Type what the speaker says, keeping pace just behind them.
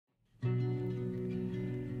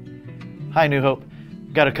Hi, New Hope.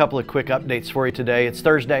 Got a couple of quick updates for you today. It's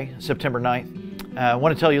Thursday, September 9th. I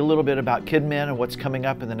want to tell you a little bit about KidMin and what's coming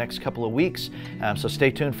up in the next couple of weeks, so stay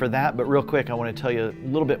tuned for that. But real quick, I want to tell you a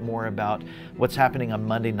little bit more about what's happening on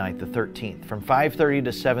Monday night, the 13th. From 5:30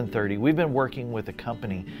 to 7:30, we've been working with a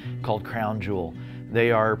company called Crown Jewel.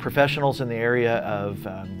 They are professionals in the area of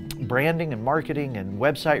branding and marketing and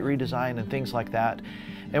website redesign and things like that.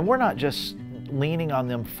 And we're not just leaning on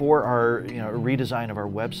them for our redesign of our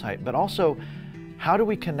website, but also how do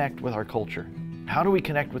we connect with our culture? How do we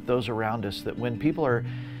connect with those around us, that when people are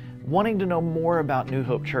wanting to know more about New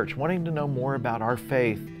Hope Church, wanting to know more about our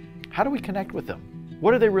faith, how do we connect with them?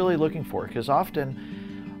 What are they really looking for? Because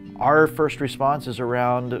often our first response is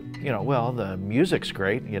around, well, the music's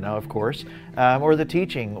great, of course, or the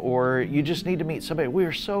teaching, or you just need to meet somebody. We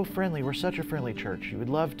are so friendly. We're such a friendly church. You would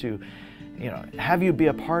love to have you be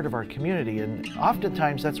a part of our community. And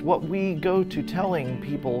oftentimes that's what we go to telling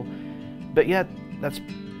people, but yet that's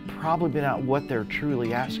probably not what they're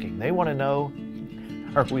truly asking. They want to know,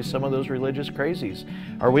 are we some of those religious crazies?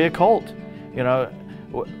 Are we a cult?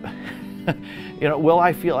 Will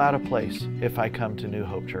I feel out of place if I come to New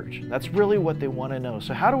Hope Church? That's really what they want to know.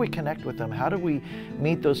 So how do we connect with them? How do we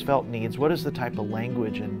meet those felt needs? What is the type of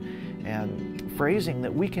language and phrasing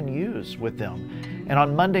that we can use with them? And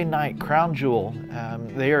on Monday night, Crown Jewel,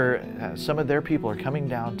 some of their people are coming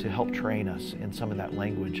down to help train us in some of that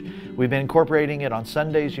language. We've been incorporating it on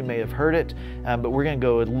Sundays. You may have heard it, but we're going to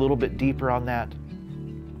go a little bit deeper on that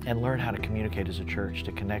and learn how to communicate as a church,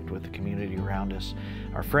 to connect with the community around us,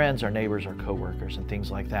 our friends, our neighbors, our co-workers, and things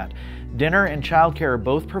like that. Dinner and childcare are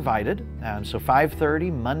both provided. So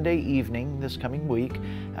 5:30 Monday evening this coming week,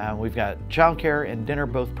 we've got childcare and dinner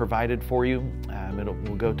both provided for you.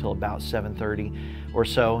 We'll go till about 7:30 or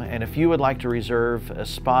so. And if you would like to reserve a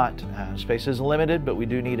spot, space is limited, but we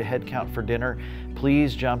do need a head count for dinner.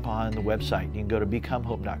 Please jump on the website. You can go to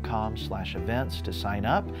becomehope.com/events to sign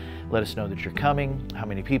up. Let us know that you're coming, how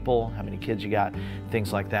many people, how many kids you got,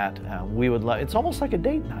 things like that. We would love. It's almost like a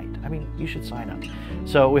date night. I mean, you should sign up.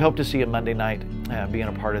 So we hope to see you Monday night, being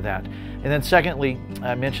a part of that. And then secondly,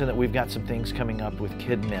 I mentioned that we've got some things coming up with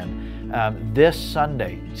KidMin. This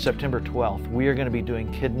Sunday, September 12th, we are going to be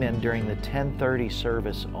doing KidMin during the 10:30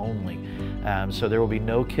 service only. So there will be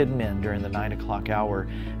no KidMin during the 9 o'clock hour.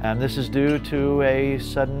 This is due to a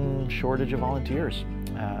sudden shortage of volunteers.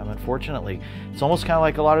 Unfortunately, it's almost kind of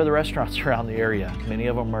like a lot of the restaurants around the area. Many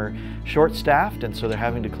of them are short-staffed, and so they're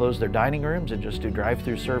having to close their dining rooms and just do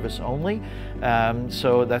drive-through service only.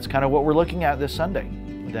 So that's kind of what we're looking at this Sunday,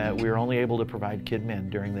 that we're only able to provide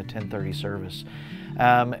KidMin during the 10:30 service.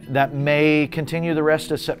 That may continue the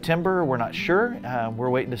rest of September. We're not sure.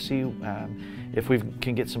 We're waiting to see if we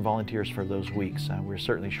can get some volunteers for those weeks. We're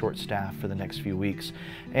certainly short-staffed for the next few weeks.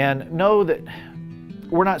 And know that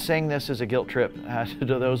we're not saying this as a guilt trip to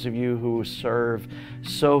those of you who serve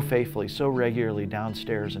so faithfully, so regularly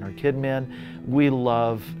downstairs in our KidMin. We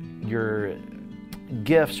love your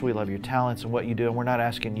gifts, we love your talents and what you do, and we're not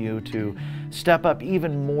asking you to step up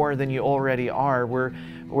even more than you already are. We're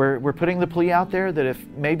putting the plea out there that if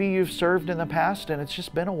maybe you've served in the past and it's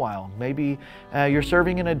just been a while, maybe you're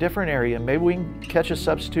serving in a different area, maybe we can catch a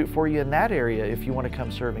substitute for you in that area if you want to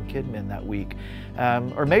come serve in KidMin that week.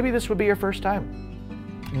 Or maybe this would be your first time.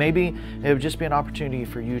 Maybe it would just be an opportunity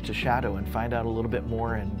for you to shadow and find out a little bit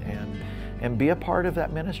more and be a part of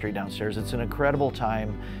that ministry downstairs. It's an incredible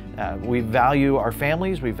time. We value our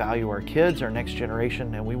families, we value our kids, our next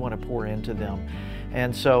generation, and we want to pour into them.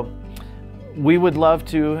 And so we would love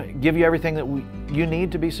to give you everything that you need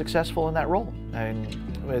to be successful in that role. And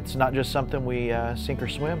it's not just something we sink or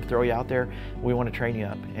swim, throw you out there. We want to train you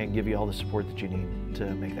up and give you all the support that you need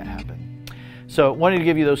to make that happen. So wanted to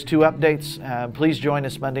give you those two updates. Please join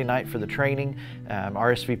us Monday night for the training,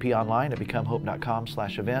 RSVP online at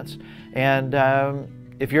becomehope.com/events. And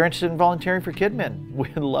if you're interested in volunteering for KidMin,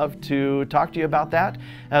 we'd love to talk to you about that.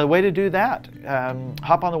 The way to do that,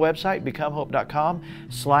 hop on the website,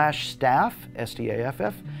 becomehope.com/staff,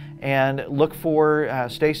 S-T-A-F-F, and look for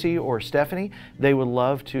Stacy or Stephanie. They would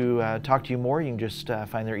love to talk to you more. You can just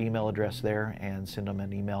find their email address there and send them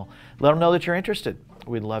an email. Let them know that you're interested.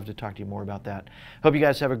 We'd love to talk to you more about that. Hope you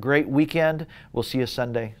guys have a great weekend. We'll see you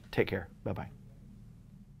Sunday. Take care. Bye-bye.